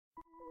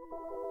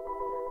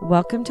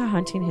Welcome to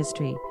Haunting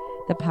History,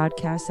 the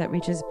podcast that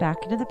reaches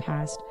back into the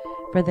past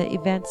for the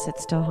events that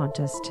still haunt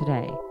us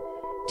today.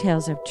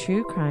 Tales of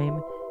true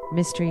crime,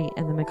 mystery,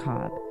 and the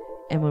macabre.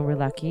 And when we're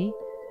lucky,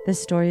 the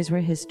stories were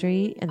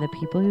history and the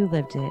people who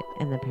lived it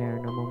and the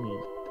paranormal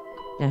meet.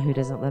 Now, who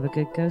doesn't love a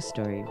good ghost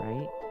story,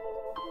 right?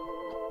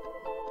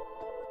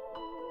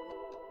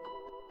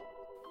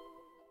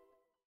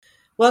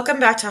 Welcome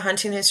back to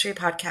Haunting History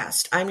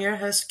Podcast. I'm your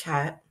host,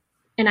 Kat.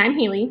 And I'm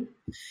Haley.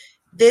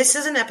 This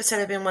is an episode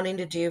I've been wanting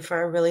to do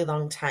for a really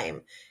long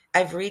time.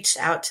 I've reached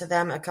out to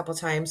them a couple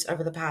times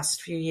over the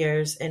past few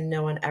years and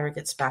no one ever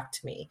gets back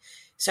to me.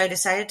 So I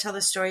decided to tell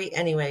the story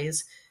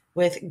anyways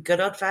with good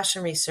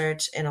old-fashioned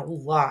research and a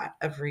lot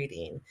of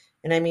reading.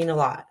 And I mean a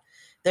lot.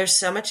 There's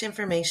so much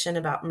information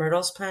about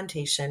Myrtles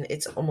Plantation,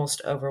 it's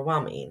almost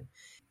overwhelming.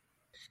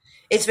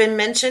 It's been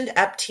mentioned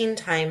upteen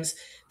times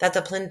that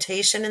the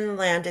plantation and the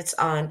land it's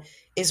on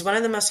is one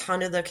of the most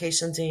haunted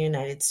locations in the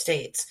United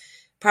States.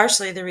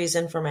 Partially the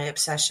reason for my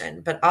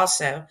obsession, but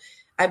also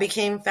I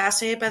became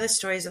fascinated by the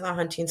stories of the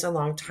hauntings a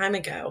long time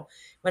ago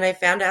when I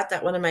found out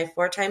that one of my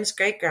 4 times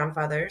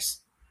great-grandfathers,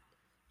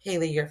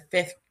 Haley, your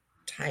 5th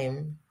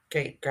time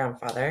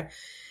great-grandfather,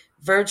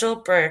 Virgil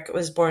Burke,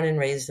 was born and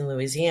raised in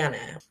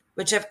Louisiana,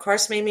 which of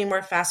course made me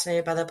more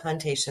fascinated by the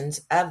plantations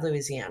of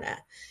Louisiana.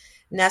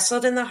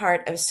 Nestled in the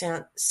heart of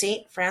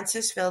St.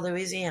 Francisville,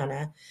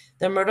 Louisiana,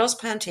 the Myrtles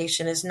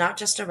Plantation is not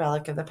just a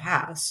relic of the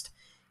past.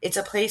 It's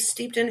a place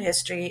steeped in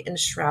history and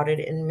shrouded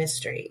in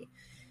mystery.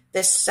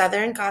 This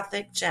Southern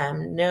Gothic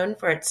gem, known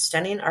for its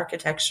stunning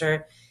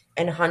architecture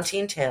and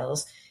haunting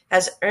tales,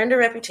 has earned a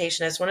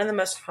reputation as one of the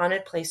most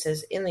haunted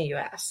places in the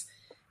U.S.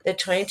 The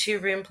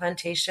 22-room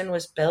plantation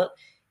was built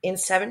in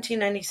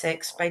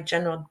 1796 by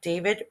General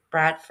David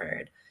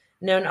Bradford,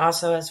 known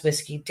also as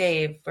Whiskey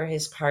Dave for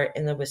his part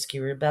in the Whiskey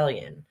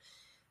Rebellion.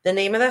 The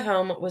name of the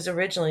home was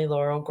originally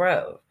Laurel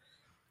Grove.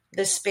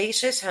 The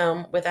spacious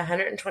home with a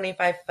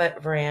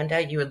 125-foot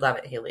veranda, you would love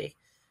it, Haley.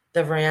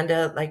 The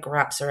veranda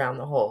wraps around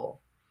the whole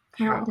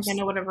house. I don't think I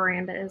know what a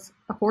veranda is.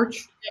 A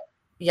porch?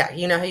 Yeah,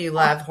 you know how you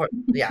love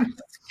yeah.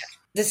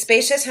 The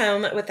spacious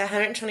home with the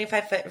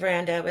 125-foot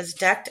veranda was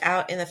decked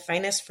out in the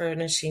finest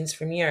furnishings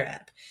from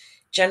Europe.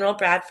 General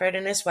Bradford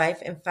and his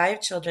wife and 5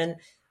 children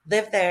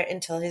lived there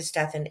until his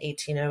death in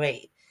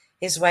 1808.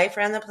 His wife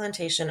ran the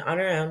plantation on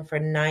her own for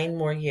 9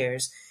 more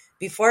years,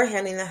 before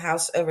handing the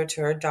house over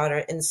to her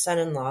daughter and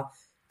son-in-law,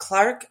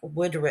 Clark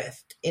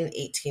Woodruff, in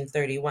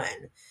 1831.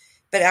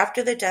 But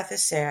after the death of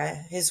Sarah,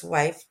 his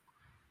wife,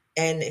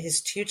 and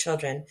his 2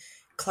 children,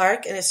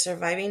 Clark and his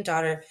surviving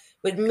daughter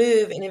would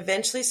move and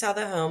eventually sell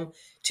the home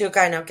to a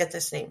guy, now get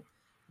this name,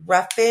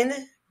 Ruffin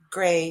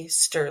Gray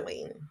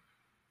Sterling.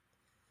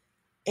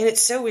 And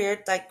it's so weird,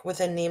 with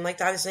a name like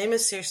that. His name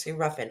is seriously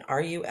Ruffin,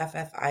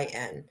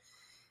 Ruffin.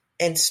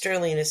 And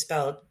Sterling is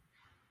spelled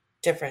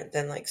different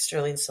than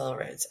Sterling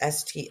Silver. It's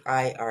Stirling.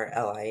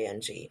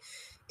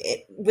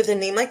 With a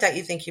name like that,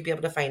 you think you'd be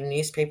able to find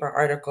newspaper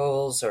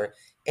articles or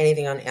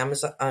anything on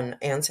Amazon, on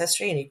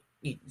Ancestry,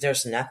 and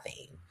there's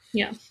nothing.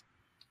 Yeah.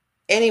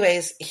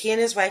 Anyways, he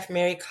and his wife,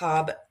 Mary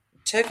Cobb,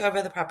 took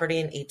over the property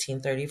in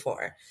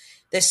 1834.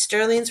 The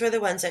Sterlings were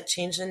the ones that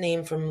changed the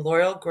name from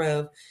Laurel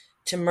Grove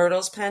to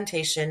Myrtles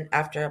Plantation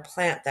after a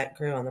plant that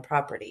grew on the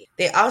property.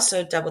 They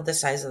also doubled the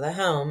size of the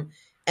home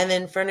and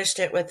then furnished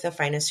it with the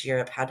finest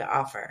Europe had to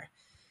offer.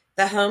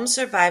 The home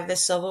survived the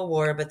Civil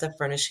War, but the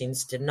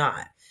furnishings did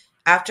not.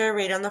 After a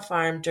raid on the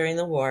farm during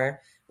the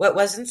war, what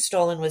wasn't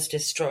stolen was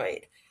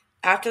destroyed.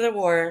 After the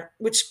war,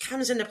 which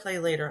comes into play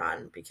later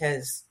on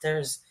because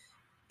there's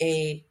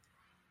a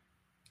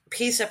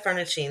piece of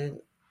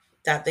furnishing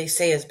that they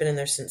say has been in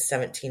there since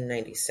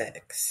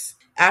 1796.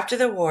 After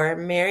the war,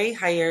 Mary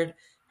hired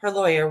her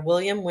lawyer,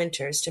 William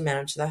Winters, to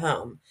manage the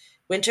home.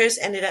 Winters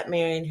ended up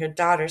marrying her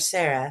daughter,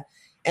 Sarah,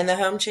 and the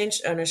home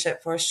changed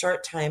ownership for a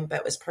short time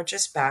but was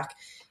purchased back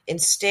and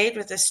stayed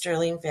with the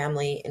Sterling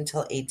family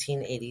until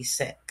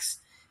 1886.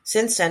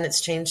 Since then,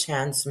 it's changed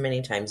hands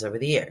many times over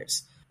the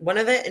years. One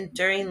of the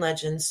enduring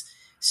legends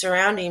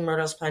surrounding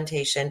Myrtles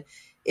Plantation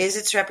is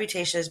its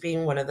reputation as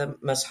being one of the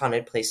most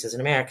haunted places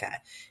in America.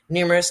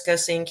 Numerous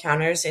ghostly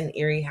encounters and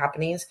eerie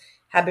happenings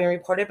have been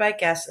reported by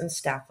guests and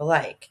staff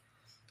alike.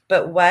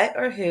 But what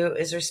or who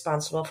is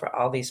responsible for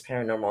all these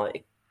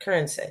paranormal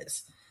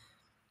occurrences?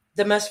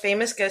 The most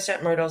famous ghost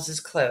at Myrtles is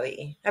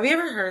Chloe. Have you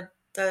ever heard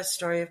the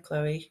story of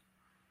Chloe?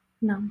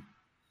 No.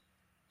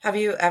 Have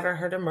you ever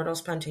heard of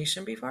Myrtles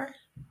Plantation before?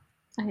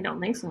 I don't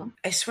think so.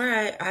 I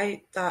swear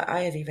I thought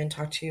I had even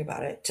talked to you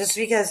about it. Just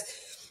because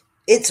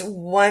it's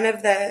one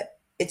of the...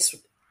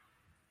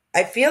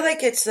 I feel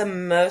like it's the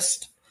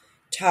most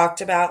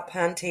talked about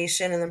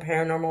plantation in the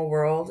paranormal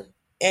world.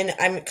 And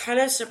I'm kind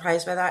of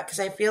surprised by that because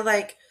I feel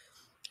like...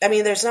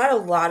 there's not a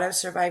lot of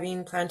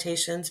surviving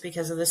plantations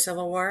because of the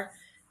Civil War.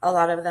 A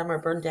lot of them are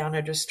burned down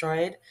or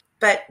destroyed.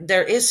 But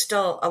there is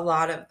still a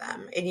lot of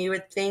them. And you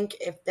would think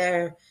if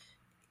there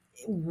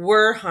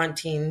were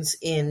hauntings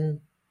in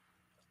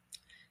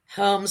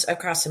homes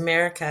across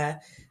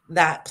America,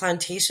 that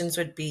plantations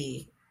would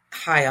be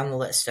high on the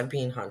list of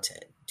being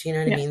haunted. Do you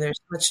know what I Yeah. mean? There's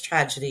so much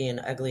tragedy and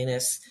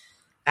ugliness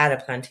at a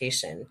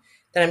plantation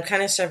that I'm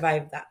kind of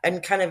survived that.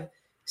 I'm kind of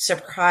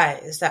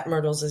surprised that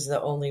Myrtles is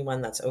the only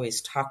one that's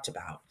always talked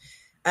about.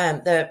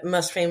 The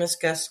most famous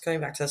ghost, going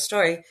back to the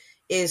story,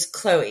 is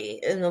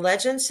Chloe. And the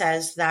legend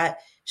says that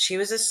she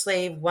was a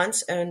slave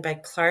once owned by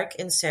Clark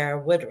and Sarah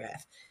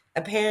Woodruff.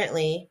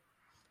 Apparently,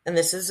 and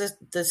this is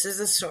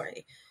a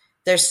story.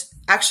 There's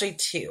actually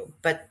two,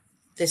 but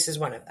this is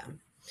one of them.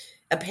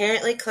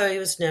 Apparently, Chloe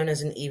was known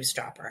as an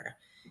eavesdropper.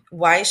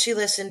 Why she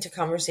listened to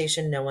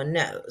conversation, no one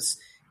knows.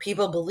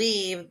 People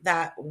believe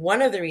that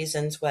one of the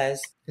reasons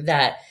was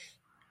that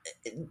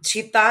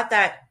she thought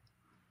that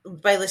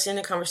by listening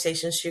to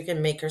conversations, she could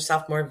make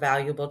herself more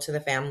valuable to the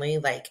family,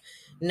 like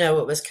know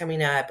what was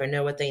coming up or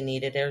know what they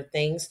needed or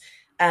things.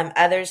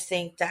 Others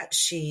think that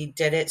she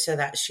did it so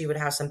that she would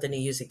have something to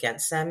use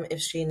against them if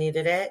she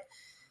needed it.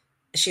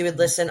 She would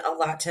listen a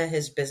lot to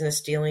his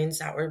business dealings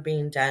that were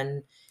being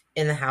done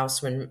in the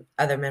house when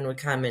other men would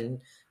come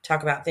and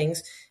talk about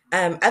things.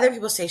 Other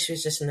people say she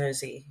was just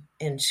nosy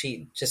and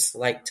she just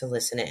liked to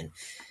listen in.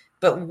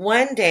 But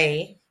one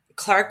day,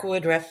 Clark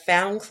Woodruff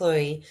found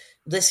Chloe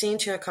listening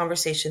to a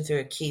conversation through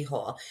a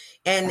keyhole.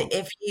 And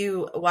if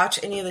you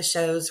watch any of the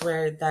shows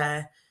where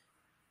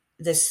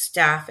the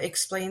staff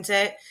explains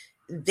it,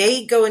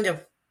 they go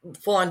into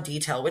full on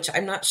detail, which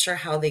I'm not sure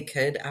how they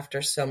could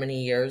after so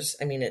many years.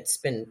 I mean, it's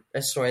been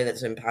a story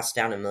that's been passed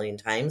down a million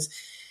times.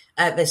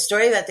 The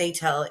story that they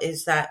tell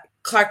is that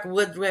Clark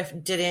Woodruff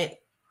didn't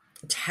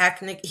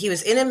he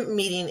was in a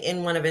meeting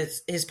in one of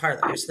his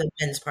parlors, the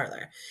men's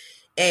parlor,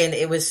 and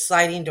it was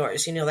sliding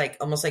doors, like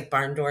almost like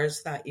barn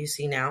doors that you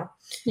see now.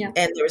 Yeah.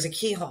 And there was a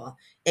keyhole,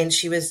 and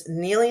she was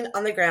kneeling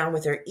on the ground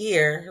with her right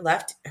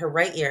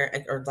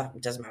ear, or left,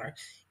 doesn't matter,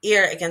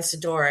 ear against the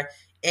door.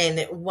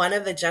 And one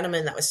of the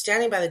gentlemen that was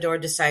standing by the door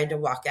decided to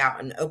walk out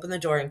and open the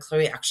door, and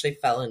Chloe actually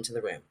fell into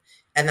the room.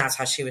 And that's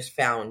how she was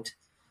found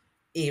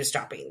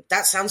eavesdropping.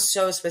 That sounds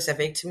so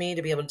specific to me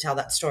to be able to tell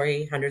that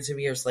story hundreds of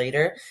years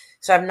later.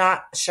 So I'm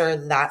not sure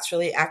that's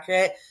really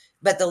accurate.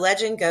 But the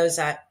legend goes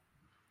that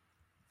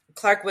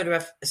Clark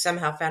Woodruff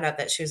somehow found out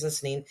that she was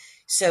listening.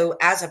 So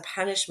as a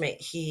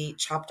punishment, he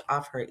chopped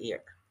off her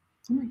ear.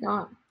 Oh my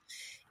God.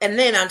 And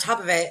then on top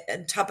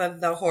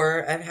of the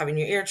horror of having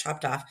your ear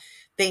chopped off,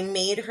 they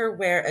made her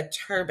wear a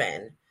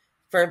turban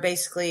for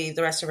basically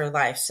the rest of her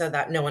life so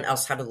that no one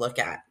else had to look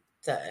at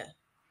the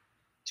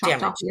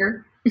Chopped off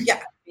ear.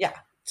 Yeah.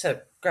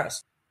 So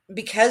gross.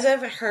 Because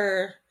of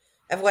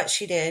what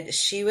she did,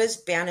 she was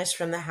banished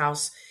from the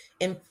house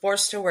and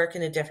forced to work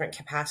in a different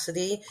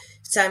capacity.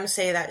 Some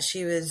say that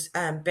she was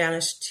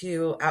banished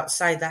to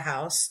outside the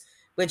house,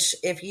 which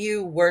if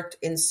you worked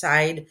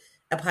inside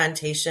a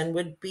plantation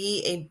would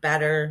be a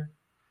better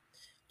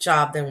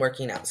job than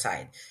working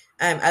outside.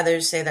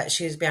 Others say that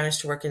she was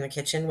banished to work in the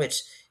kitchen,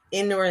 which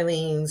in New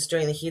Orleans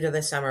during the heat of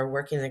the summer,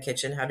 working in the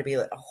kitchen had to be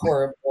a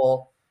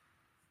horrible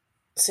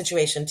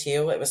situation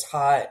too. It was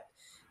hot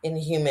and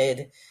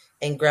humid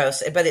and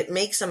gross, but it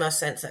makes the most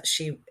sense that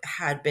she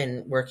had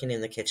been working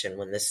in the kitchen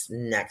when this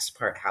next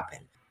part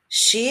happened.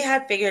 She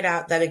had figured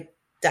out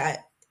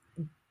that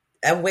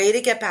a way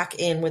to get back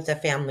in with the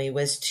family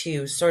was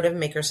to sort of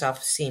make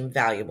herself seem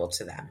valuable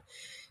to them.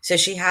 So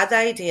she had the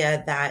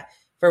idea that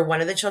for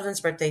one of the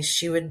children's birthdays,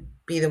 she would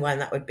be the one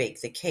that would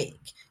bake the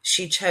cake.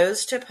 She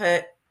chose to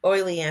put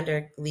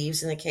oleander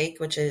leaves in the cake,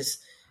 which is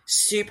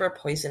super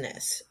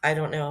poisonous. I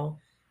don't know.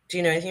 Do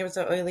you know anything about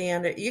the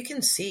oleander? You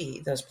can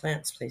see those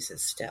plants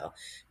places still.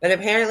 But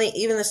apparently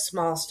even the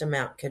smallest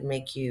amount could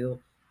make you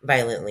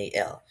violently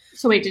ill.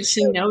 So wait, did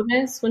she know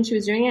this when she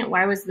was doing it?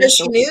 Why was this?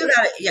 She knew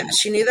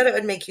that it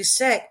would make you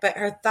sick, but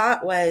her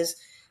thought was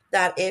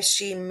that if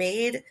she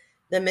made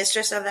the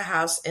mistress of the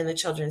house and the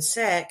children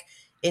sick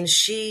and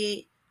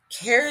she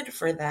cared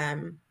for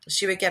them,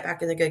 she would get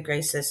back in the good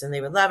graces and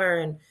they would love her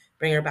and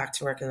bring her back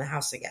to work in the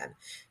house again.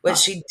 What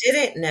she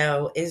didn't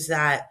know is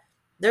that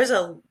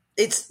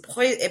it's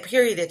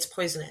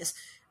poisonous,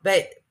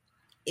 but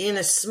in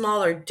a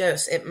smaller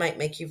dose, it might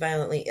make you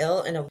violently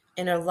ill.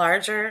 In a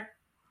larger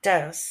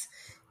dose,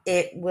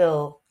 it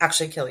will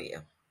actually kill you.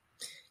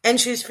 And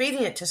she was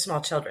feeding it to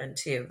small children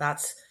too.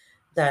 That's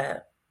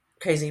the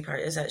crazy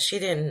part, is that she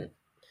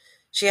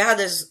had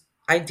this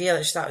idea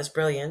that she thought was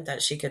brilliant,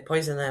 that she could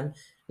poison them,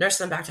 nurse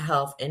them back to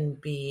health,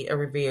 and be a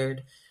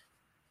revered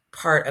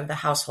part of the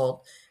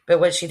household. But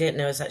what she didn't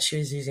know is that she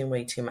was using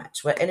way too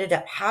much. What ended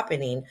up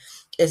happening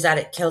is that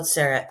it killed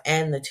Sarah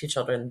and the two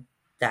children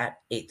that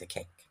ate the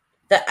cake.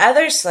 The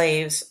other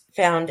slaves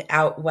found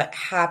out what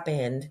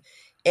happened,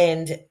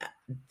 and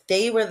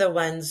they were the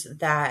ones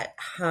that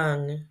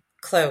hung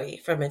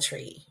Chloe from a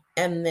tree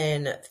and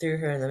then threw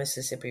her in the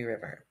Mississippi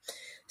River.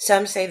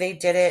 Some say they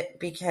did it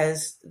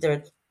because there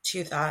were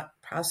two thought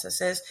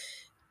processes.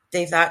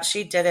 They thought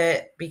she did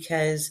it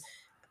because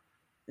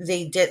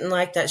they didn't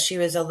like that she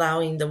was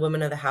allowing the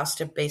woman of the house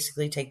to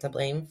basically take the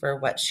blame for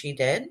what she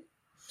did,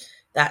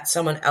 that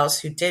someone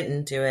else who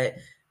didn't do it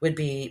would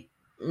be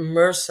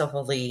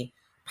mercifully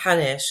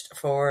punished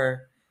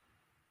for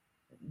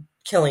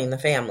killing the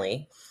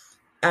family.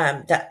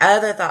 The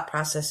other thought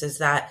process is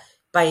that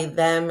by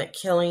them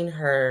killing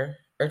her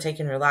or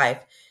taking her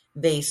life,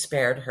 they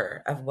spared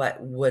her of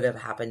what would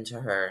have happened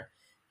to her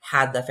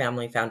had the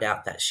family found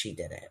out that she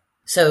did it.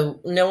 So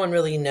no one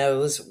really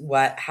knows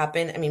what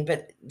happened. I mean,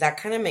 but that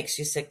kind of makes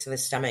you sick to the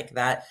stomach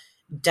that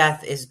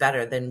death is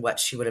better than what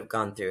she would have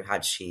gone through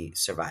had she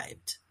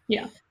survived.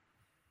 Yeah.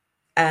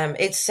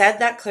 It's said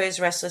that Chloe's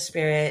restless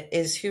spirit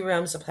is who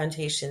roams the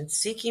plantation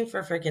seeking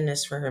for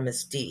forgiveness for her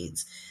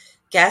misdeeds.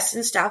 Guests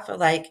and staff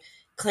alike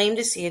claim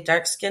to see a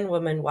dark-skinned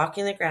woman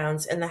walking the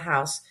grounds in the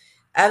house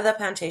of the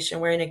plantation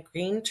wearing a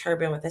green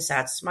turban with a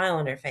sad smile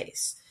on her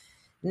face.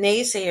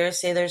 Naysayers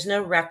say there's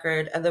no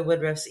record of the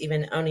Woodruffs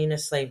even owning a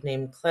slave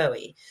named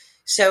Chloe.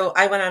 So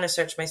I went on a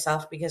search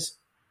myself because,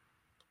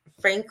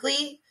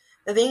 frankly,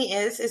 the thing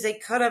is they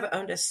could have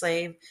owned a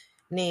slave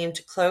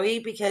named Chloe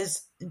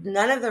because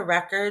none of the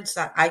records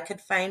that I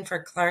could find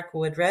for Clark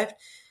Woodruff,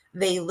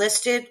 they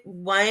listed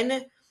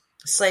one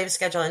slave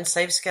schedule, and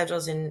slave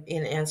schedules in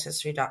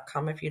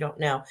ancestry.com, if you don't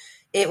know,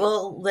 it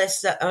will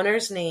list the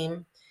owner's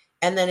name,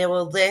 and then it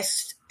will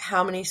list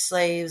how many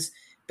slaves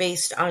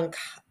based on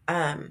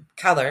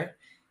color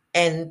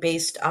and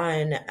based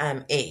on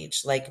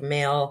age, like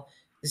male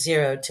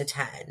 0 to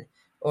 10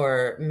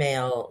 or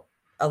male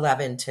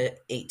 11 to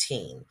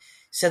 18.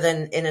 So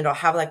then, and it'll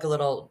have like a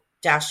little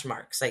dash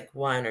marks, like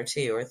 1 or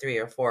 2 or 3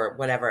 or 4,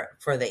 whatever,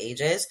 for the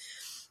ages.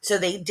 So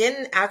they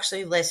didn't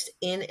actually list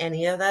in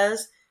any of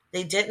those.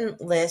 They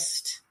didn't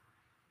list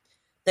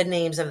the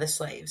names of the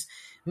slaves.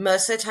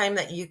 Most of the time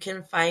that you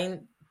can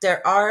find,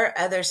 there are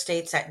other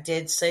states that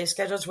did slave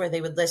schedules where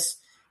they would list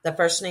the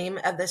first name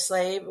of the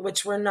slave,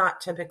 which were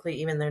not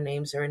typically even their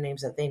names, or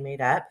names that they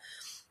made up,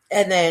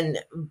 and then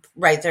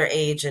write their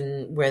age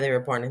and where they were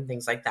born and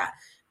things like that.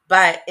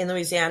 But in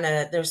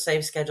Louisiana, their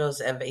slave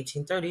schedules of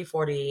 1830,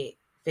 40,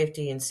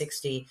 50, and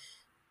 60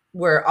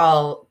 were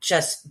all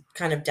just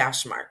kind of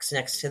dash marks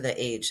next to the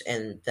age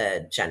and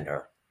the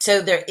gender.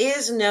 So there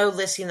is no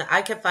listing that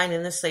I could find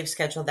in the slave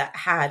schedule that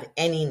had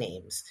any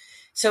names.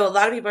 So a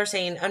lot of people are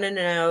saying, oh,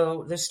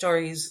 no, the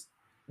story's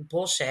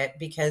bullshit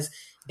because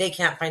they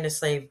can't find a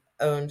slave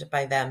owned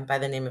by them by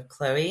the name of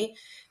Chloe.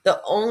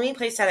 The only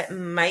place that it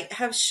might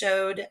have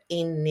showed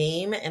a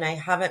name, and I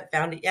haven't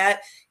found it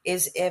yet,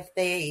 is if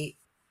they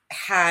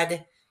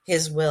had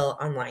his will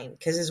online,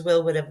 because his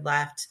will would have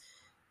left,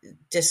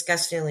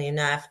 disgustingly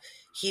enough,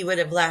 he would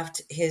have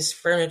left his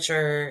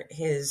furniture,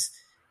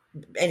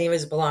 any of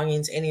his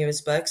belongings, any of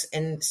his books,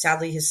 and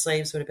sadly his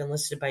slaves would have been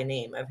listed by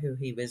name of who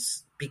he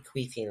was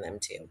bequeathing them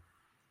to.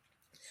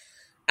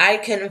 I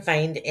couldn't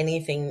find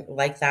anything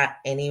like that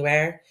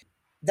anywhere.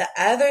 The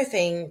other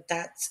thing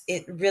that's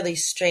really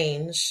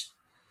strange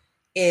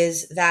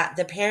is that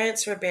the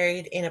parents were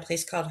buried in a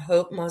place called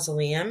Hope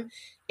Mausoleum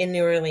in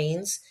New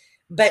Orleans,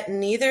 but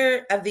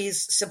neither of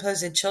these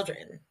supposed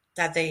children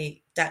that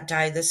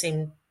died the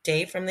same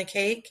day from the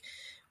cake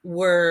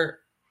were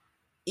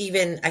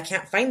even, I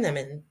can't find them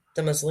in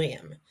the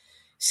mausoleum.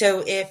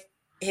 So if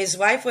his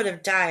wife would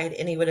have died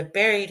and he would have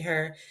buried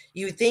her,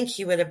 you would think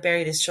he would have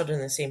buried his children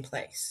in the same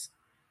place,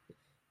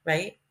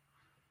 right?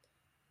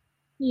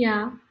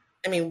 Yeah.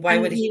 I mean, why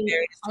would he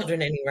bury his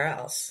children anywhere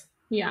else?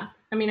 Yeah.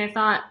 I mean, I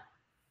thought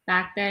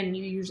back then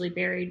you usually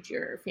buried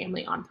your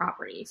family on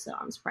property, so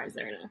I'm surprised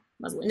they're in a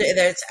mausoleum.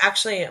 It's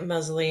actually a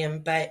mausoleum,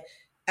 but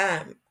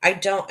I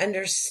don't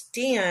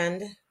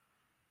understand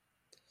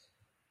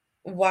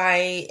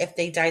why, if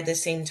they died the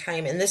same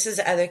time. And this is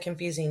the other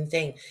confusing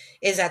thing,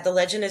 is that the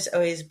legend has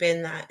always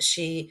been that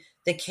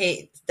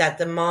that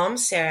the mom,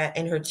 Sarah,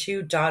 and her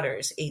 2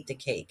 daughters ate the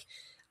cake.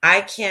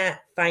 I can't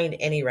find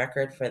any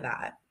record for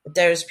that.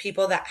 There's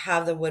people that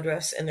have the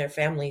Woodruffs in their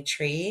family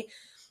tree,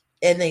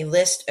 and they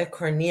list a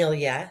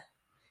Cornelia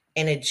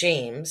and a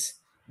James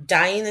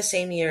dying the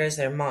same year as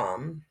their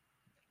mom.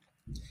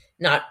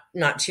 Not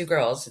 2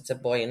 girls, it's a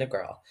boy and a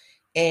girl.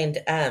 And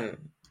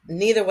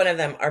neither one of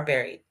them are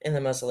buried in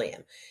the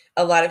mausoleum.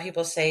 A lot of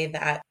people say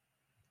that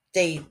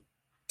they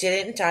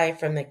didn't die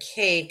from the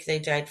cake, they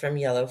died from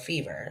yellow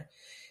fever,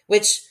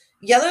 which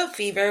yellow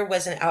fever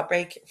was an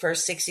outbreak for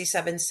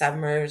 67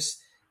 summers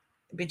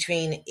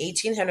between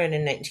 1800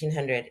 and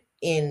 1900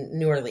 in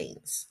New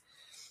Orleans.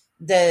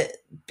 The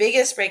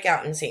biggest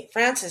breakout in St.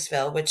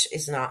 Francisville, which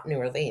is not New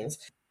Orleans,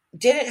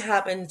 didn't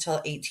happen until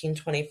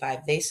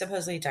 1825. They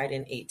supposedly died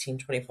in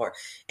 1824.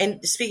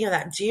 And speaking of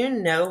that, do you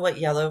know what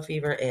yellow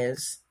fever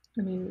is?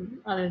 I mean,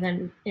 other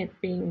than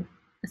it being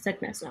a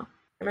sickness, no.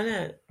 I'm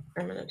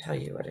gonna tell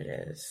you what it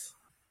is.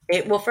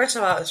 Well, first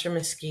of all, it's from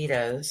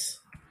mosquitoes.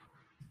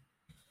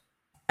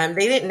 They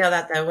didn't know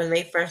that though when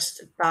they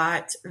first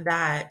thought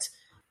that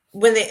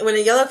when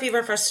the yellow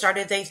fever first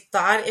started, they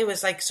thought it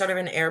was like sort of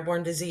an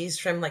airborne disease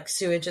from like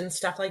sewage and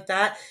stuff like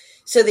that.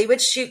 So they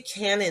would shoot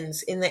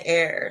cannons in the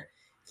air,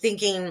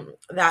 thinking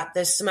that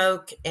the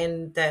smoke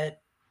and the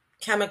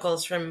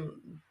chemicals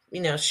from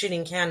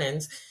shooting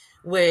cannons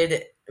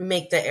would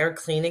make the air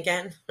clean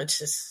again,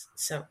 which is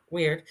so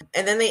weird.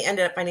 And then they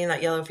ended up finding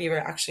that yellow fever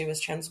actually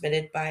was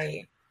transmitted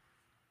by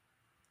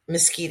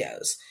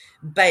mosquitoes.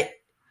 But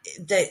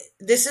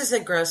this is the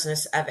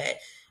grossness of it.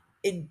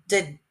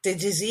 The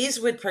disease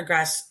would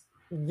progress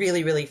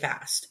really, really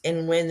fast.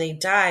 And when they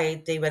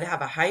died, they would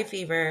have a high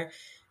fever.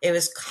 It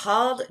was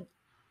called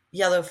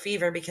yellow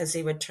fever because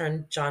they would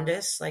turn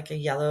jaundice, like a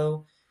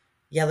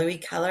yellowy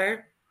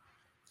color.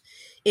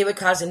 It would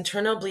cause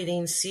internal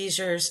bleeding,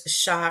 seizures,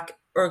 shock,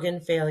 organ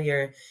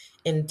failure,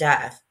 and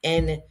death.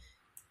 And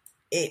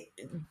it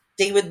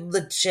they would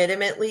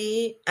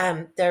legitimately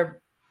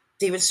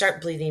they would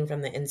start bleeding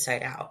from the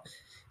inside out.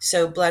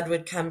 So blood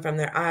would come from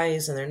their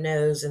eyes and their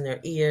nose and their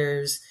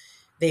ears.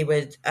 They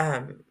would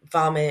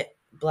vomit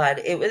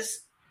blood. It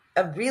was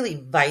a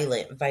really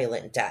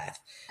violent death.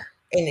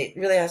 And it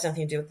really has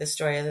nothing to do with the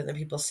story other than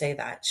people say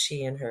that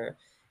she and her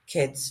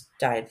kids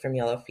died from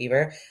yellow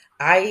fever.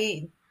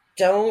 I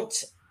don't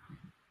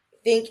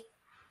think,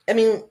 I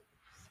mean,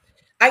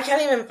 I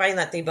can't even find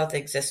that they both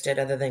existed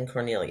other than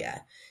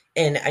Cornelia.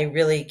 And I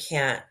really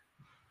can't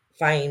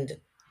find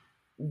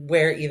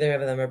where either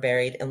of them are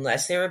buried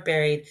unless they were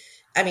buried.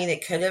 I mean,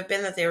 it could have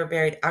been that they were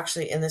buried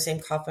actually in the same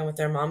coffin with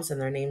their moms and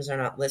their names are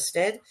not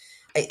listed.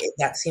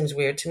 That seems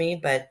weird to me,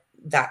 but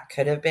that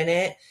could have been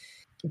it.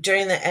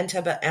 During the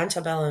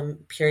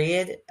antebellum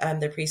period,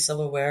 the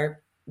pre-Civil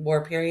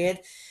War period,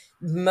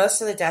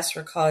 most of the deaths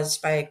were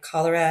caused by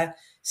cholera,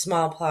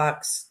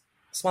 smallpox,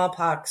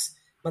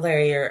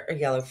 malaria, or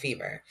yellow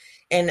fever.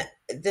 And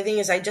the thing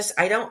is,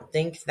 I don't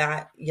think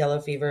that yellow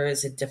fever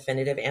is a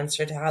definitive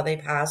answer to how they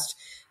passed.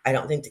 I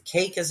don't think the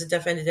cake is a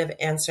definitive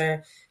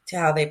answer to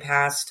how they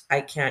passed.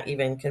 I can't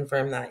even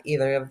confirm that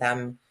either of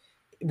them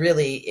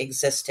really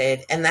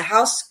existed. And the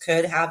house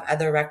could have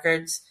other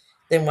records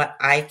than what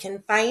I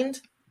can find.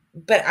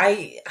 But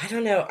I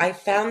don't know. I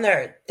found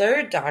their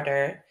third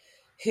daughter,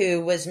 who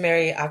was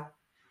Mary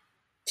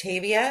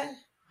Octavia.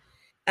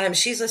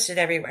 She's listed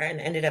everywhere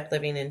and ended up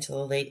living until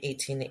the late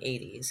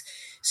 1880s.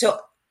 So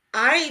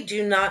I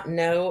do not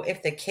know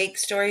if the cake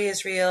story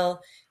is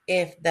real,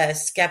 if the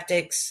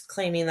skeptics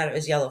claiming that it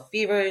was yellow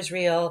fever is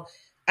real.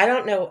 I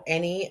don't know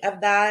any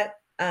of that.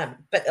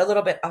 But a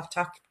little bit off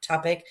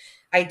topic,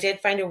 I did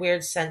find a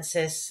weird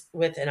census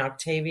with an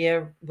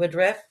Octavia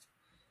Woodruff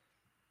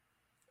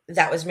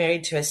that was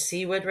married to a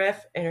C.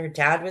 Woodruff, and her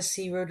dad was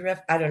C.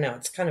 Woodruff. I don't know.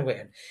 It's kind of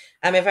weird.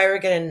 If I ever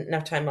get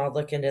enough time, I'll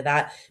look into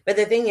that. But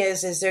the thing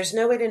is there's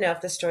no way to know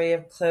if the story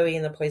of Chloe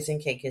and the poison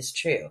cake is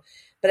true.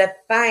 But I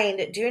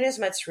find doing as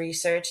much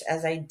research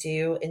as I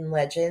do in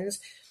legends,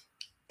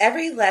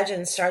 every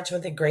legend starts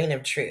with a grain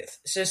of truth.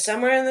 So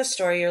somewhere in the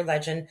story or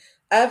legend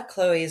of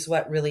Chloe is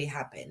what really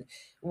happened.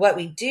 What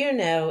we do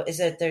know is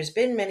that there's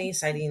been many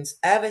sightings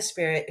of a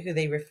spirit who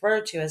they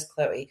refer to as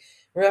Chloe,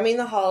 roaming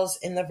the halls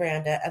in the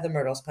veranda of the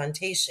Myrtles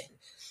Plantation.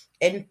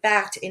 In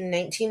fact, in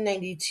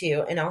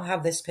 1992, and I'll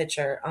have this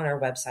picture on our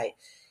website,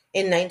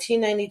 in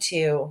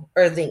 1992,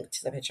 or linked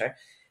to the picture,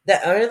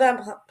 the owner of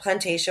the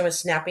plantation was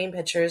snapping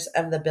pictures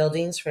of the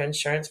buildings for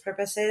insurance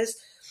purposes.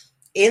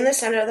 In the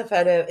center of the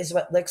photo is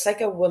what looks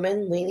like a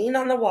woman leaning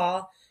on the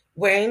wall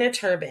wearing a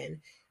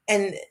turban.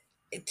 And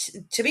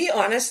to be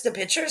honest, the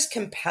picture is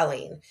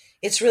compelling.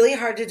 It's really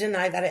hard to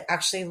deny that it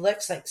actually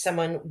looks like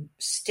someone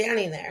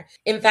standing there.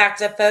 In fact,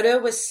 the photo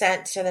was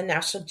sent to the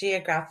National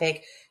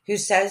Geographic, who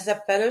says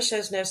the photo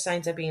shows no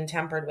signs of being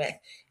tampered with.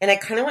 And I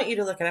kind of want you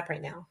to look it up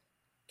right now.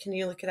 Can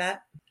you look it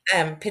up?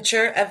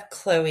 Picture of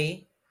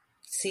Chloe,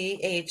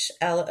 Chloe,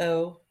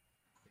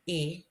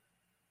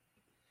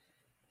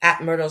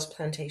 at Myrtles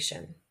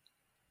Plantation.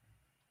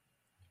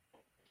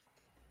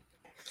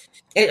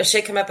 It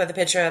should come up with a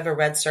picture of a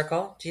red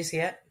circle. Do you see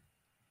it?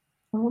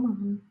 Hold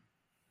on.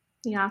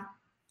 Yeah.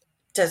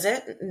 Does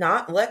it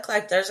not look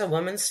like there's a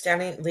woman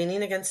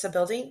leaning against the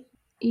building?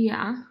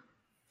 Yeah.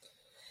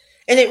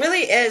 And it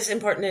really is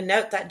important to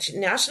note that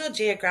National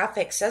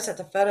Geographic says that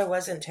the photo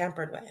wasn't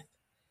tampered with.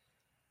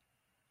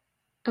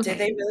 Okay. Did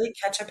they really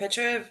catch a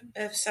picture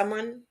of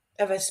someone,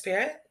 of a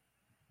spirit?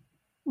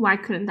 Why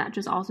couldn't that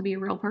just also be a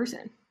real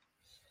person?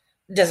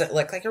 Does it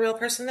look like a real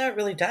person, though? It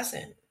really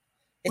doesn't.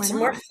 It's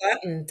more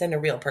flattened than a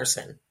real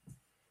person.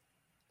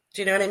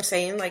 Do you know what I'm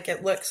saying? Like,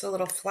 it looks a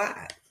little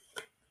flat.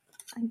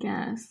 I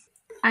guess.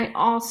 I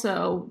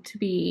also, to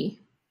be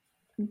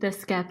the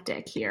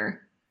skeptic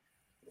here.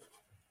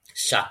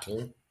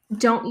 Shocking.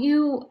 Don't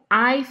you,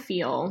 I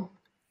feel,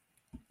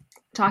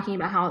 talking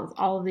about how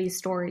all of these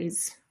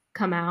stories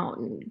come out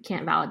and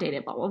can't validate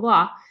it, blah, blah,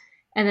 blah.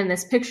 And then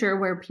this picture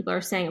where people are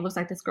saying it looks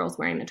like this girl's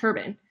wearing a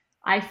turban.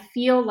 I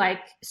feel like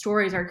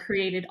stories are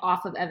created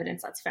off of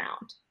evidence that's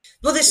found.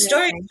 Well, this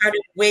story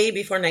started way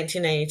before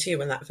 1992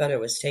 when that photo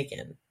was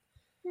taken.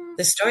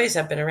 The stories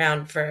have been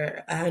around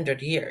for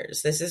 100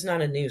 years. This is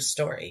not a new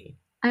story.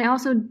 I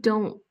also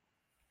don't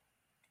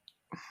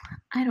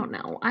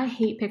know. I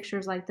hate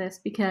pictures like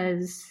this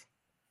because,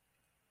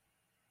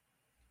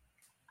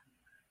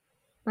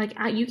 like,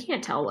 you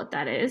can't tell what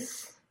that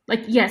is.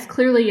 Like, yes,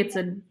 clearly it's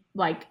a,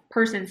 like,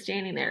 person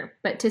standing there.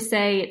 But to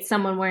say it's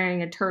someone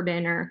wearing a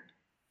turban, or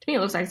to me it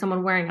looks like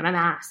someone wearing a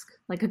mask,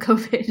 like a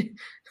COVID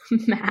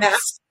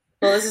mask.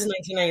 Well, this is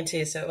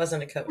 1992, so it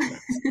wasn't a COVID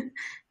mask.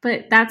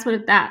 But that's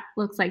what that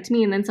looks like to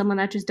me. And then someone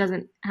that just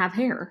doesn't have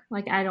hair.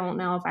 Like, I don't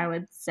know if I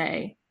would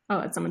say, oh,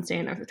 it's someone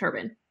standing there with a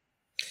turban.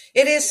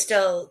 It is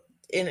still,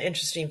 an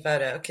interesting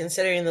photo,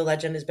 considering the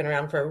legend has been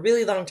around for a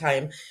really long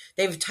time.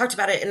 They've talked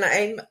about it,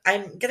 and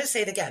I'm going to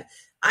say it again.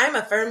 I'm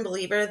a firm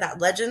believer that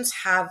legends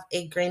have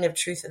a grain of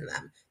truth in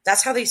them.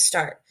 That's how they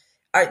start.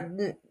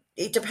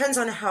 It depends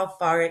on how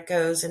far it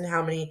goes and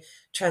how many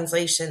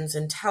translations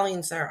and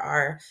tellings there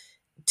are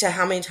to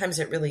how many times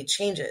it really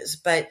changes.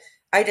 But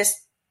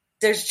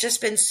there's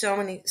just been so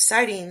many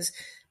sightings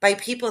by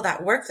people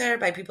that work there,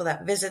 by people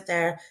that visit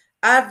there,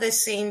 of the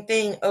same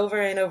thing over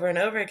and over and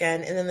over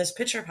again. And then this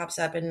picture pops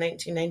up in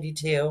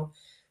 1992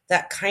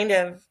 that kind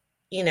of,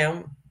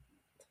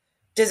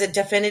 does it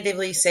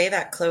definitively say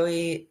that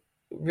Chloe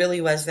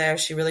really was there?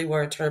 She really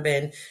wore a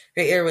turban.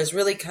 Her ear was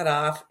really cut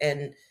off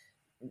and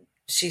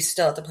she's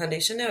still at the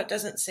plantation. No, it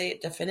doesn't say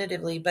it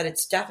definitively, but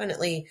it's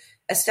definitely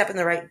a step in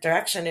the right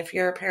direction. If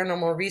you're a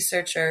paranormal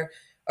researcher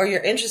or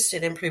you're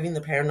interested in proving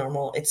the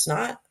paranormal, it's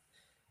not.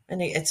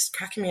 And it's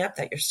cracking me up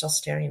that you're still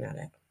staring at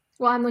it.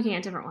 Well, I'm looking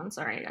at different ones.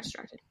 Sorry, I got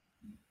distracted.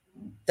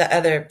 The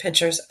other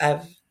pictures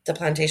of the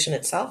plantation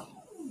itself?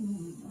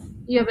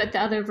 Yeah, but the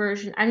other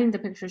version, I think the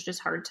picture is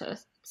just hard to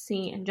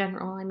see in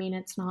general. I mean,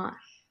 it's not.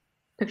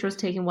 Picture was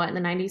taken, what, in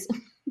the 90s?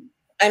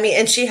 I mean,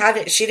 and she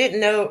didn't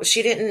know,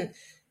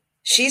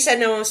 she said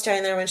no one was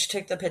standing there when she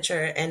took the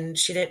picture, and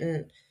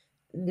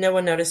no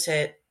one noticed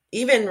it.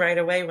 Even right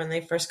away when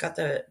they first got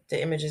the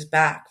images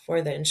back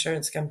for the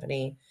insurance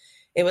company,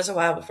 it was a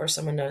while before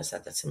someone noticed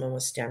that someone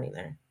was standing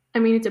there. I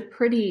mean, it's a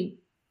pretty,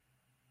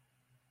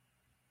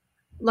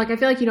 I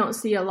feel like you don't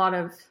see a lot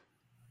of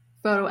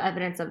photo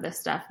evidence of this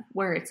stuff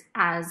where it's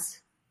as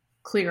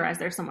clear as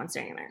there's someone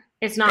standing there.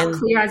 It's not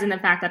clear as in the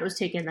fact that it was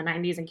taken in the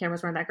 90s and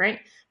cameras weren't that great,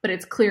 but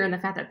it's clear in the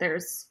fact that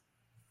there's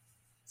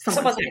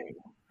someone standing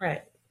there.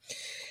 Right.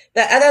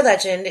 The other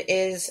legend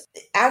is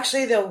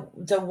actually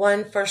the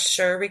one for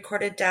sure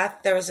recorded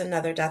death. There was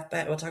another death,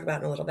 but we'll talk about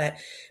in a little bit.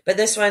 But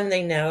this one,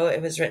 they know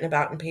it was written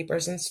about in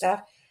papers and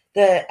stuff.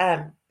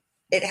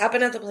 It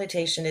happened at the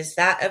plantation is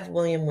that of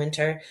William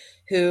Winter,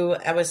 who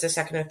was the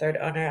second or third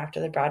owner after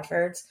the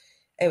Bradfords.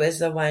 It was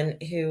the one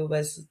who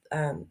was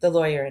the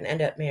lawyer and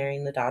ended up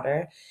marrying the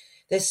daughter.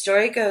 The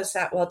story goes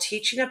that while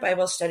teaching a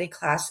Bible study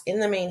class in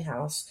the main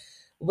house,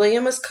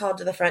 William was called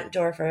to the front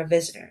door for a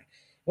visitor.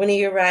 When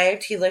he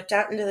arrived, he looked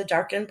out into the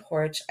darkened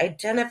porch,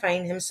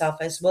 identifying himself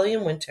as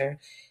William Winter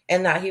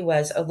and that he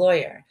was a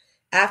lawyer,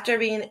 after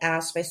being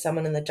asked by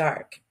someone in the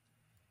dark.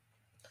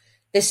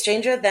 The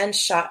stranger then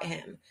shot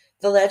him.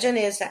 The legend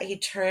is that he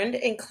turned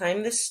and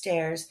climbed the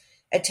stairs,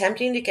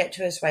 attempting to get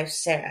to his wife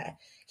Sarah.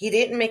 He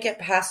didn't make it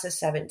past the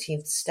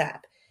 17th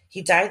step.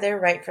 He died there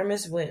right from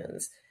his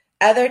wounds.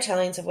 Other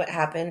tellings of what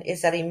happened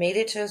is that he made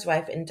it to his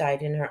wife and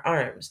died in her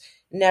arms,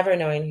 never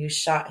knowing who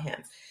shot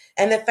him.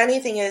 And the funny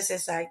thing is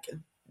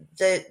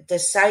the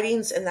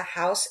sightings in the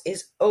house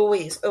is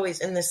always,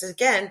 and this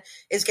again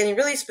is getting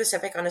really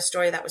specific on a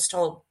story that was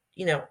told,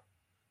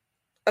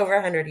 over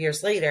 100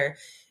 years later,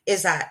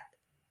 is that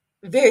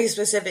very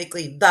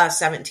specifically the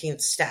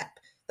 17th step.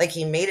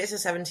 He made it to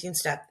 17th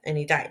step and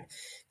he died.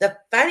 The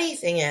funny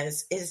thing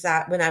is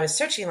that when I was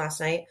searching last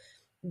night,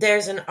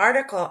 there's an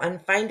article on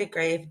Find a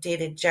Grave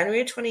dated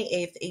January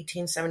 28th,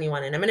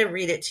 1871. And I'm going to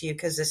read it to you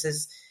because this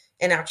is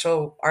an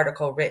actual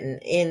article written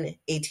in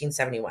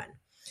 1871.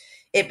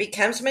 It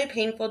becomes my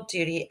painful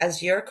duty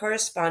as your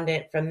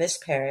correspondent from this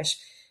parish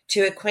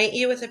to acquaint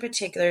you with the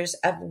particulars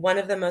of one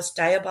of the most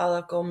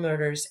diabolical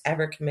murders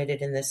ever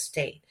committed in this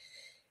state.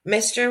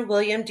 Mr.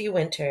 William D.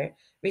 Winter,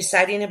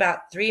 residing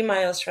about 3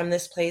 miles from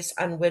this place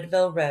on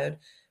Woodville Road,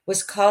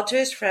 was called to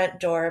his front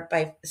door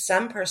by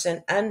some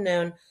person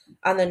unknown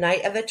on the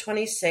night of the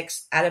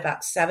 26th at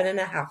about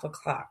 7:30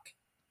 o'clock,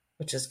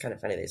 which is kind of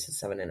funny. They said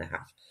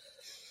 7:30.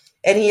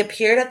 And he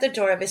appeared at the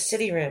door of his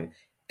sitting room.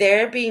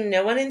 There being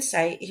no one in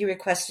sight, he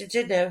requested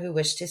to know who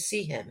wished to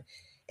see him.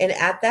 And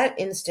at that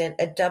instant,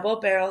 a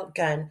double-barreled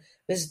gun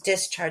was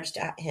discharged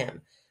at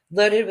him,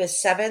 loaded with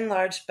 7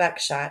 large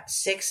buckshot,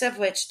 6 of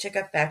which took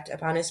effect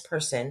upon his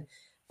person,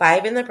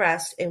 5 in the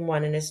breast and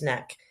 1 in his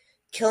neck.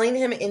 Killing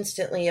him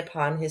instantly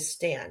upon his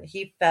stand,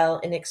 he fell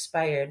and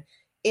expired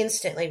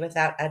instantly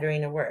without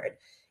uttering a word.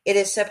 It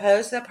is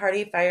supposed the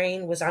party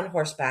firing was on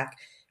horseback,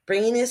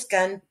 bringing his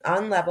gun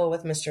on level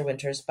with Mr.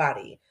 Winter's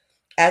body,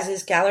 as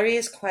his gallery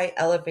is quite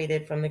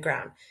elevated from the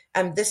ground.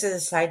 This is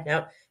a side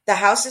note. The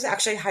house is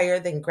actually higher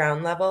than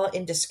ground level.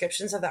 In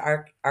descriptions of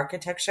the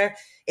architecture,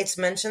 it's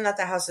mentioned that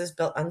the house is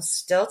built on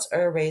stilts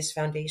or a raised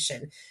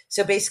foundation.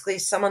 So basically,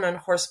 someone on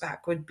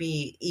horseback would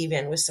be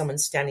even with someone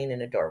standing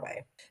in a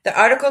doorway. The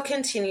article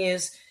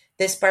continues,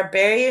 this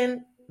barbarous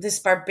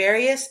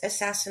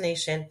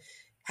assassination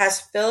has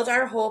filled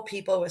our whole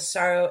people with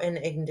sorrow and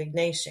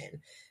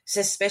indignation.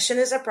 Suspicion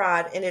is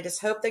abroad, and it is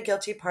hoped the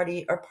guilty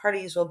party or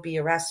parties will be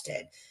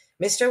arrested.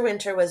 Mr.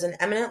 Winter was an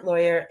eminent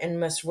lawyer and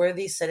most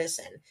worthy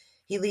citizen.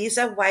 He leaves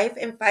a wife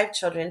and 5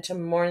 children to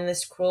mourn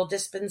this cruel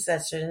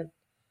dispensation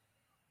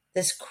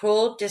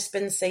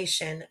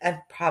of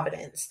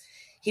Providence.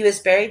 He was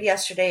buried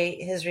yesterday,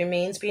 his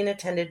remains being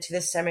attended to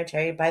the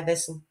cemetery by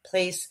this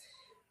place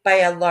by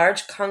a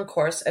large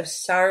concourse of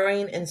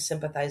sorrowing and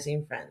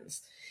sympathizing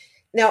friends.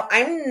 Now,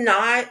 I'm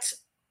not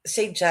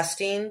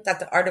suggesting that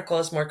the article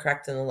is more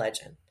correct than the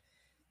legend.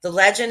 The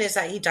legend is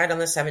that he died on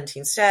the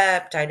 17th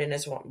step, died in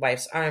his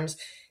wife's arms.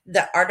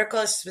 The article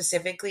is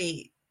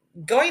specifically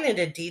going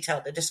into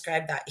detail to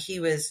describe that he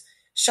was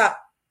shot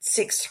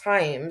 6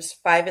 times,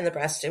 5 in the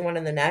breast and 1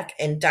 in the neck,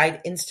 and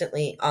died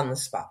instantly on the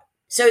spot.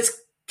 So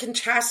it's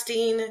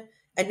contrasting.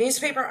 A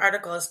newspaper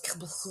article is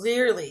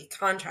clearly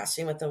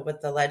contrasting with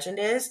what the legend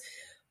is,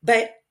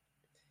 but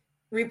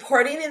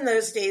reporting in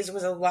those days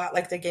was a lot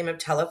like the game of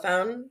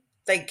telephone.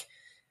 Like,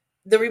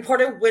 the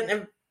reporter wouldn't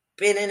have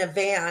been in a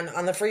van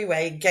on the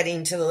freeway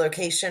getting to the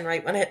location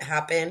right when it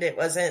happened. It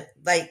wasn't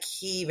like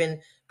he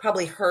even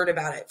probably heard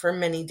about it for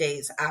many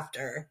days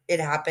after it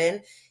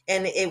happened,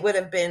 and it would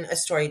have been a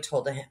story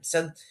told to him.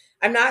 So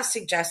I'm not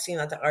suggesting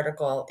that the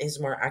article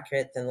is more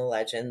accurate than the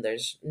legend.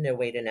 There's no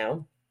way to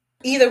know.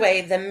 Either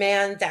way, the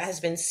man that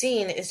has been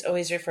seen is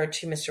always referred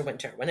to Mr.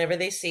 Winter. Whenever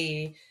they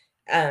see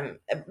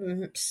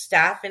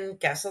staff and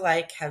guests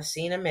alike have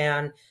seen a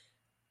man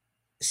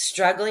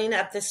struggling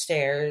up the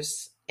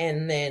stairs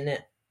and then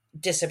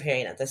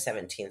disappearing at the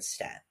 17th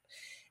step.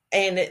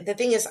 And the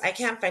thing is, I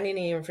can't find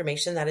any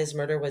information that his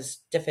murder was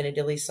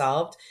definitively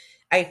solved.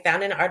 I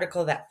found an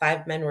article that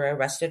 5 men were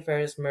arrested for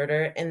his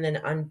murder, and then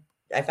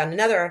I found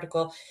another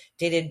article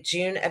dated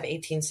June of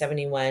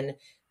 1871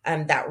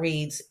 that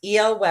reads,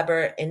 E.L.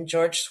 Weber and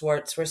George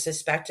Swartz were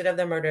suspected of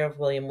the murder of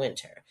William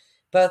Winter.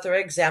 Both were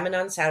examined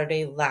on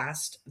Saturday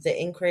last. The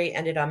inquiry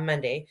ended on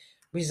Monday,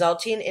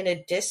 resulting in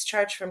a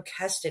discharge from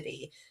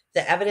custody,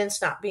 the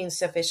evidence not being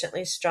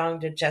sufficiently strong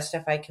to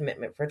justify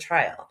commitment for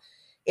trial.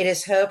 It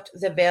is hoped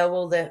the veil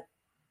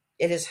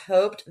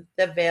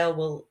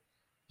will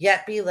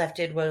yet be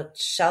lifted, which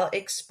shall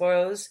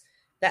expose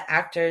the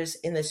actors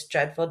in this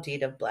dreadful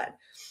deed of blood.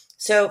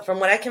 So from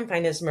what I can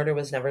find, his murder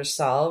was never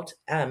solved.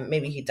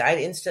 Maybe he died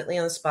instantly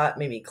on the spot.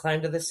 Maybe he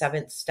climbed to the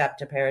 7th step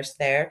to perish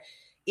there.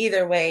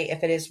 Either way,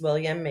 if it is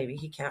William, maybe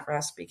he can't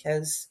rest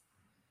because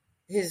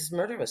his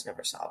murder was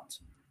never solved.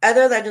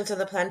 Other legends of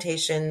the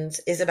plantations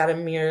is about a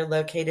mirror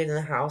located in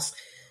the house.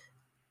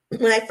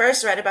 When I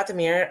first read about the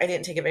mirror, I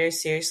didn't take it very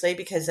seriously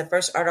because the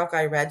first article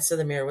I read said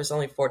the mirror was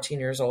only 14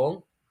 years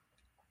old,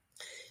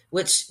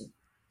 which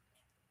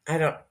I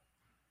don't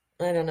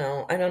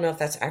know. I don't know if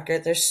that's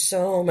accurate. There's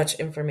so much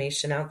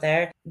information out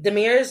there. The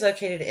mirror is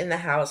located in the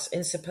house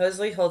and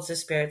supposedly holds the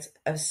spirits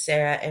of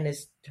Sarah and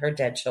her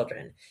dead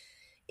children.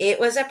 It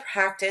was a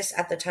practice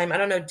at the time. I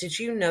don't know. Did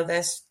you know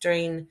this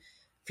during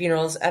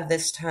funerals of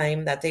this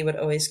time that they would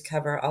always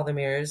cover all the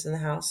mirrors in the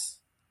house?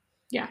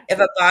 Yeah. If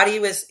a body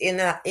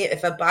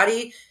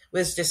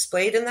was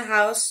displayed in the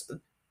house,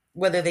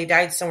 whether they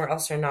died somewhere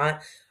else or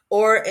not,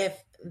 or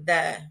if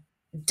the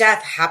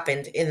death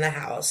happened in the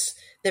house,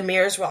 the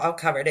mirrors were all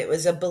covered. It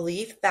was a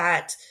belief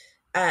that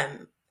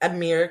a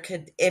mirror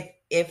could,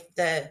 if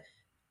the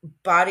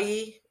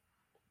body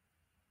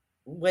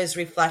was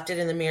reflected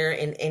in the mirror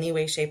in any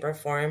way, shape, or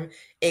form,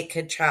 it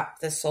could trap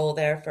the soul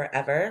there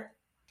forever.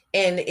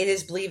 And it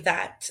is believed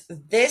that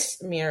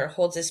this mirror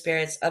holds the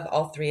spirits of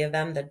all 3 of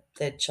them,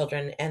 the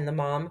children and the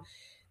mom.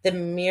 The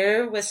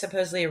mirror was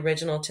supposedly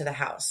original to the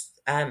house.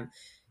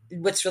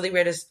 What's really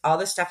weird is all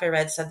the stuff I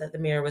read said that the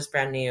mirror was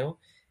brand new.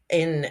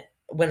 And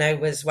when I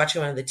was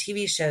watching one of the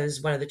TV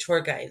shows, one of the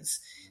tour guides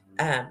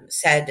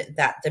said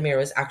that the mirror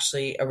was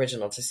actually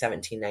original to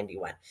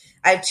 1791.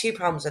 I have 2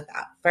 problems with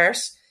that.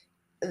 First,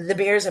 the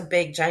mirror is a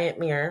big, giant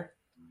mirror.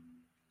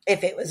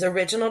 If it was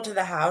original to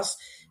the house,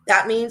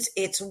 that means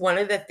it's one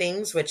of the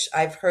things, which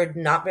I've heard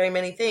not very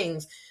many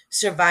things,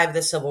 survived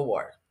the Civil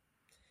War.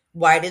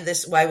 Why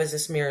was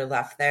this mirror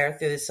left there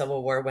through the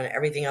Civil War when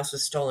everything else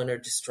was stolen or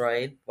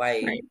destroyed?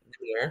 Why Right. the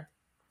mirror?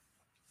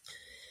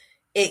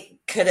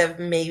 It could have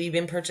maybe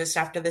been purchased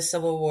after the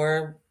Civil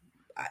War.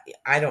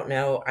 I don't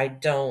know. I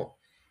don't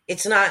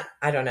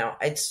know.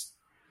 It's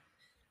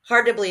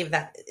hard to believe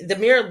that the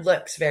mirror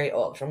looks very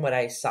old from what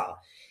I saw.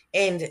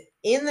 And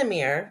in the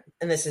mirror,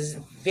 and this is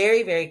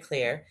very, very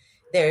clear,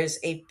 there's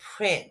a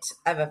print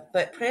of a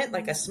footprint,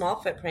 like a small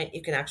footprint.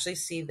 You can actually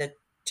see the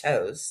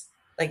toes,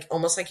 like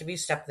almost like if you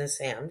step in the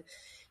sand.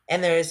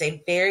 And there is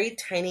a very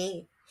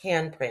tiny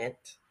handprint.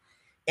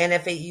 And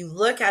if you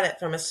look at it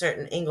from a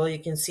certain angle, you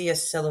can see a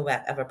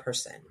silhouette of a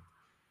person.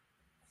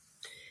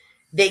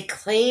 They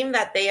claim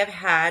that they have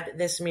had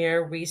this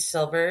mirror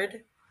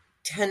resilvered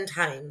 10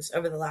 times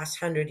over the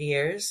last 100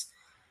 years.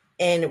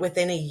 And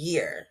within a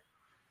year,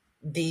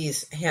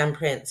 these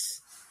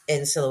handprints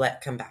and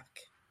silhouette come back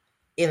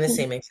in the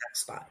same exact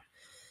spot.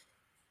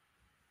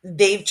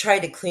 They've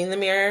tried to clean the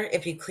mirror.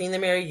 If you clean the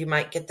mirror, you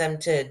might get them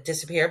to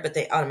disappear, but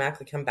they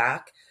automatically come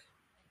back.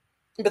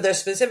 But they're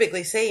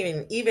specifically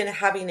saying even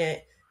having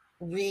it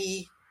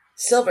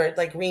re-silvered,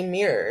 like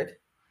re-mirrored,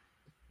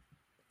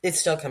 it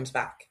still comes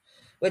back,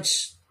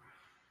 which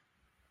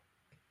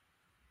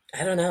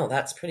I don't know.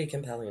 That's pretty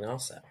compelling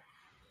also.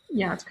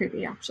 Yeah, it's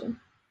creepy, actually.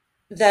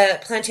 The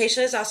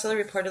plantation is also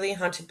reportedly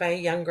haunted by a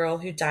young girl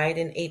who died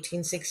in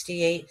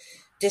 1868,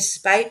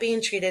 despite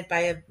being treated by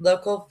a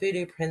local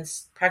voodoo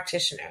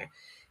practitioner.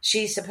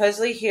 She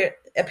supposedly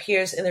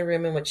appears in the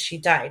room in which she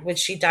died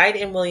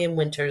in William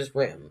Winter's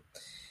room.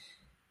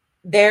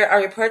 There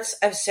are reports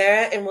of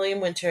Sarah and William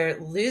Winter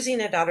losing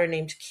a daughter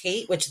named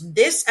Kate, which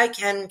this I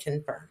can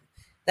confirm.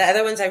 The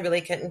other ones I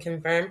really couldn't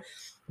confirm.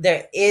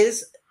 There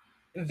is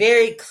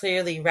very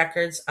clearly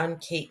records on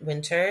Kate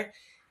Winter.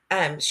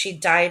 She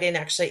died in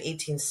actually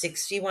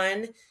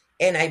 1861,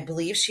 and I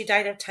believe she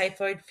died of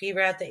typhoid fever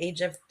at the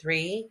age of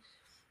 3.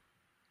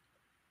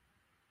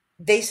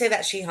 They say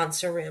that she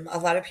haunts her room. A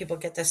lot of people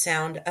get the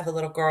sound of a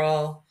little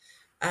girl.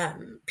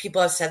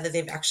 People have said that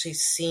they've actually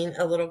seen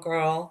a little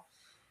girl,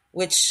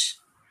 which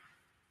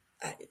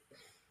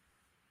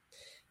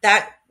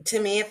that to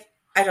me,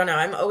 I don't know.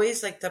 I'm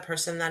always like the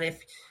person that if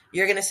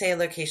you're going to say a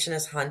location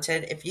is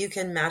haunted, if you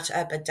can match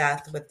up a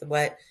death with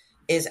what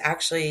is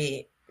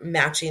actually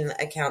matching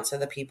the accounts of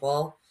the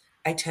people,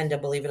 I tend to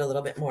believe it a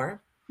little bit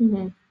more.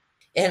 Mm-hmm.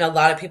 And a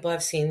lot of people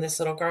have seen this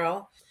little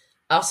girl.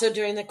 Also,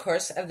 during the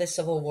course of the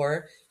Civil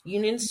War,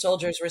 Union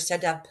soldiers were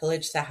said to have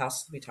pillaged the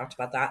house. We talked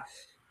about that.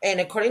 And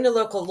according to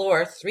local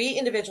lore, 3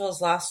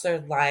 individuals lost their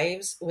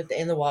lives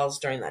within the walls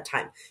during that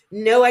time.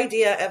 No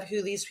idea of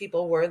who these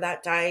people were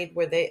that died.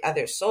 Were they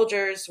other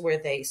soldiers? Were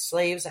they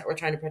slaves that were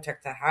trying to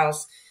protect the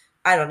house?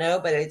 I don't know,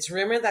 but it's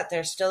rumored that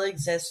there still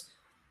exists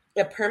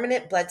a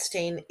permanent blood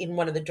stain in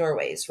one of the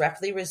doorways,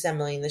 roughly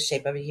resembling the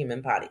shape of a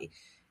human body.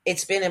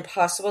 It's been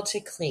impossible to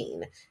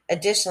clean.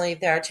 Additionally,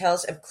 there are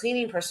tales of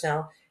cleaning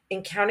personnel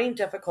encountering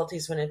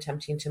difficulties when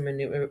attempting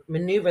to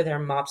maneuver their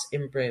mops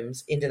and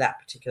brooms into that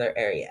particular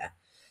area.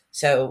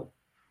 So,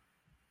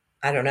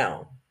 I don't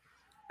know.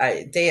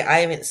 I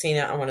haven't seen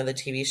it on one of the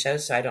TV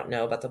shows, so I don't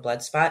know about the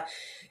blood spot.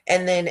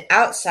 And then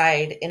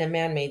outside in a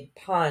man-made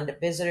pond,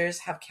 visitors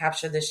have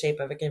captured the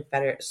shape of a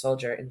Confederate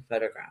soldier in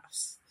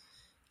photographs.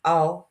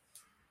 I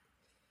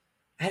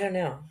don't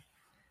know.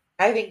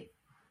 I think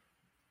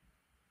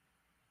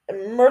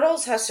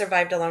Myrtles has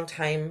survived a long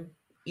time,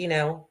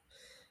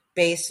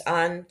 based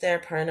on their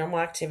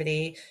paranormal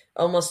activity.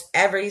 Almost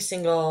every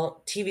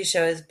single TV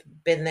show has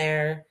been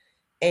there.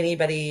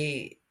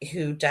 Anybody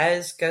who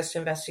does ghost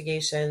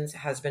investigations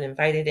has been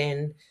invited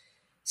in.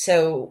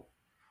 So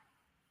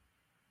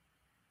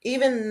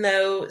even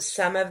though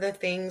some of the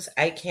things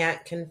I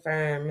can't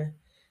confirm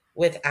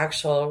with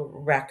actual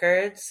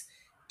records,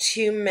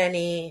 too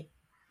many,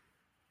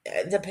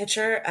 the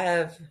picture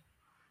of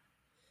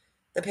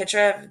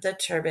the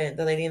turban,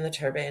 the lady in the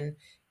turban,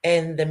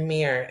 and the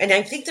mirror. And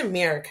I think the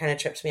mirror kind of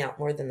trips me out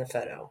more than the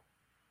photo.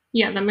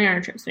 Yeah, the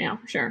mirror trips me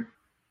out for sure.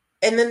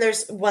 And then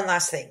there's one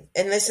last thing.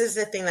 And this is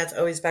the thing that's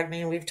always bugged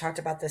me. And we've talked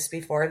about this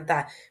before,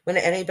 that when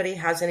anybody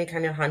has any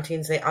kind of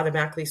hauntings, they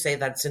automatically say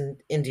that's an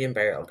Indian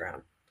burial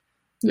ground.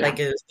 Yeah.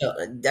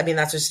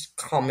 That's just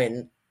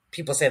common.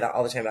 People say that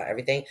all the time about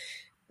everything.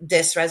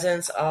 This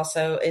residence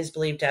also is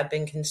believed to have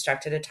been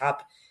constructed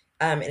atop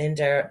an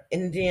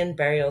Indian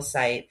burial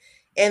site.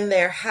 And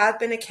there have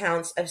been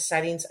accounts of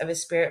sightings of a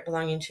spirit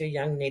belonging to a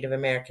young Native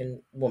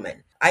American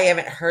woman. I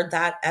haven't heard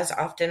that as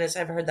often as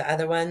I've heard the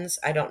other ones.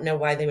 I don't know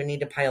why they would need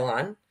to pile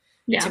on.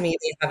 Yeah. To me,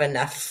 they have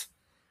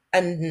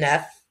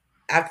enough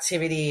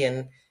activity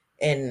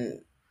and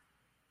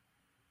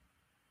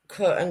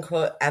quote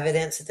unquote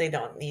evidence that they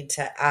don't need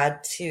to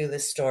add to the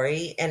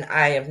story. And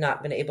I have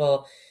not been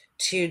able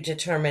to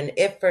determine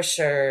if for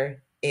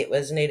sure it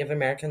was Native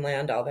American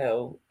land,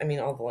 although,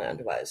 all the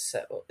land was,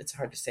 so it's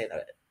hard to say that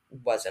it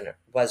was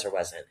or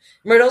wasn't.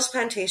 Myrtles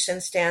Plantation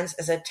stands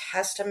as a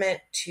testament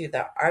to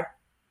the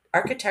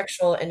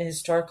architectural and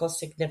historical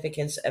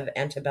significance of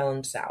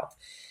antebellum South.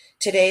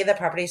 Today, the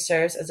property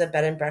serves as a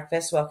bed and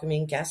breakfast,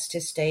 welcoming guests to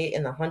stay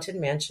in the haunted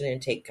mansion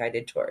and take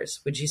guided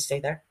tours. Would you stay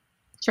there?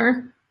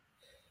 Sure.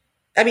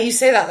 You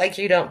say that like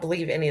you don't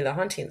believe any of the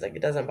hauntings, like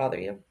it doesn't bother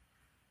you.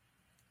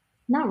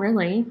 Not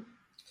really.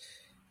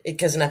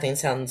 Because nothing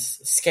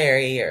sounds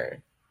scary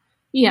or...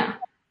 Yeah.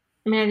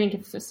 I think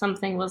if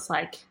something was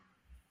like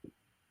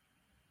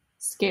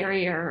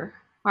scary or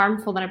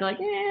harmful, then I'd be like,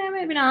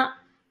 maybe not.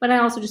 But I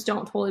also just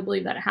don't totally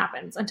believe that it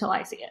happens until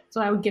I see it.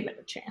 So I would give it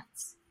a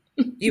chance.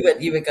 You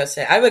would go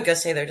say, I would go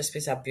say there just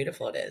because how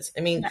beautiful it is.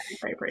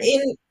 Very pretty.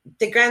 In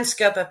the grand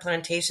scope of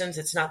plantations,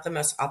 it's not the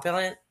most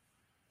opulent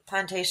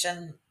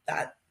plantation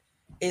that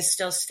is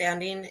still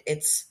standing.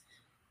 It's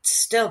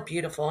still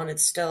beautiful and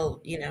it's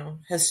still,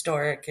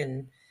 historic,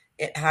 and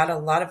it had a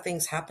lot of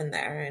things happen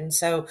there. And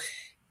so,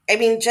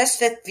 just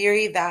the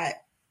theory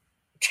that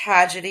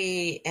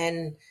tragedy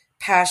and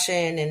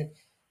passion and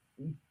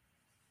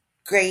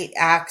great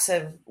acts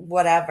of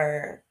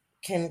whatever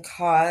can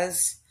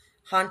cause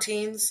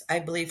hauntings. I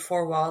believe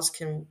 4 walls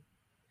can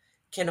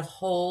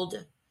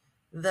hold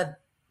the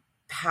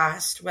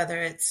past,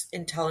 whether it's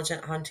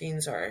intelligent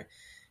hauntings or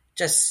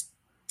just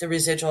the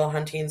residual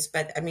hauntings.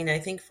 But I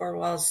think 4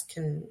 walls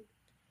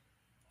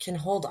can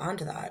hold on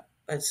to that.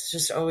 It's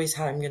just always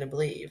how I'm going to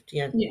believe.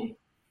 Yeah.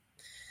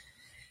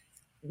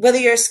 Whether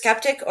you're a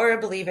skeptic or a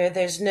believer,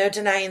 there's no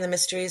denying the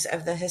mysteries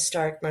of the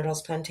historic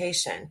Myrtles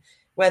Plantation.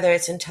 Whether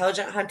it's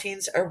intelligent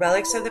hauntings or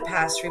relics of the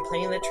past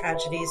replaying the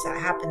tragedies that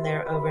happened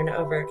there over and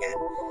over again,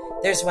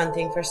 there's one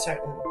thing for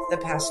certain: the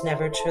past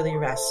never truly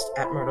rests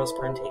at Myrtles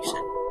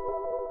Plantation.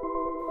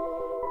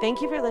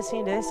 Thank you for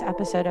listening to this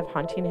episode of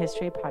Haunting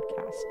History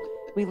Podcast.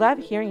 We love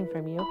hearing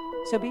from you,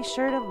 so be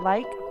sure to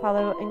like,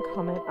 follow, and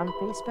comment on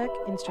Facebook,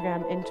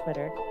 Instagram, and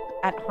Twitter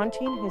at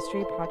Haunting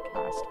History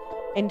Podcast.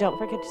 And don't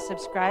forget to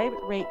subscribe,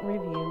 rate, and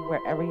review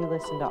wherever you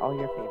listen to all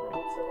your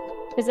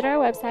favorites. Visit our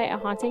website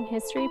at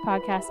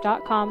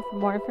hauntinghistorypodcast.com for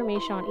more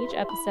information on each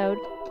episode,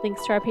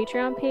 links to our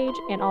Patreon page,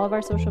 and all of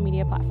our social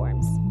media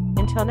platforms.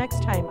 Until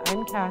next time,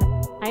 I'm Kat.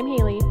 I'm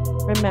Haley.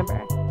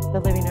 Remember,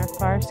 the living are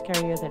far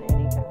scarier than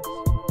any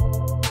ghost.